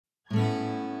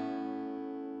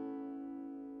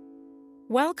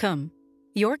Welcome!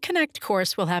 Your Connect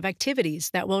course will have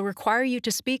activities that will require you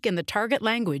to speak in the target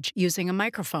language using a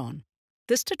microphone.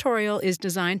 This tutorial is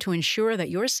designed to ensure that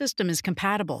your system is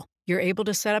compatible, you're able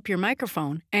to set up your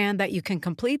microphone, and that you can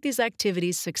complete these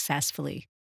activities successfully.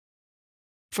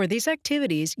 For these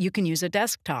activities, you can use a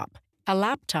desktop, a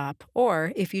laptop,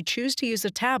 or, if you choose to use a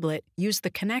tablet, use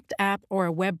the Connect app or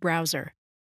a web browser.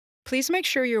 Please make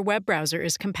sure your web browser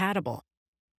is compatible.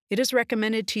 It is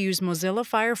recommended to use Mozilla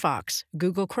Firefox,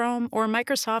 Google Chrome, or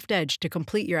Microsoft Edge to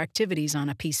complete your activities on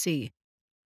a PC.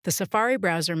 The Safari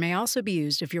browser may also be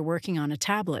used if you're working on a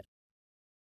tablet.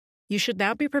 You should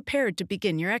now be prepared to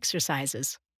begin your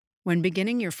exercises. When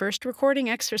beginning your first recording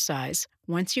exercise,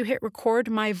 once you hit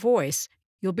Record My Voice,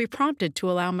 you'll be prompted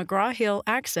to allow McGraw-Hill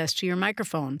access to your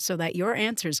microphone so that your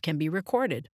answers can be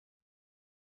recorded.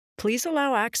 Please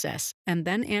allow access and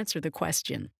then answer the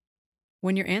question.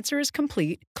 When your answer is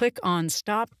complete, click on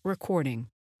Stop Recording.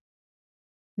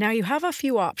 Now you have a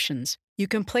few options. You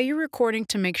can play your recording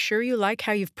to make sure you like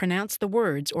how you've pronounced the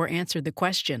words or answered the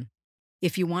question.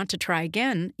 If you want to try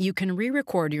again, you can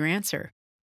re-record your answer.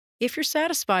 If you're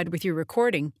satisfied with your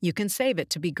recording, you can save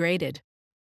it to be graded.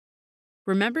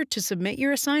 Remember to submit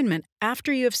your assignment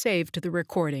after you have saved the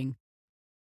recording.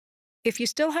 If you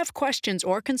still have questions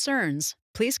or concerns,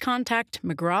 please contact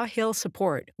McGraw-Hill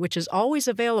Support, which is always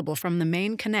available from the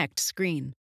main Connect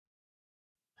screen.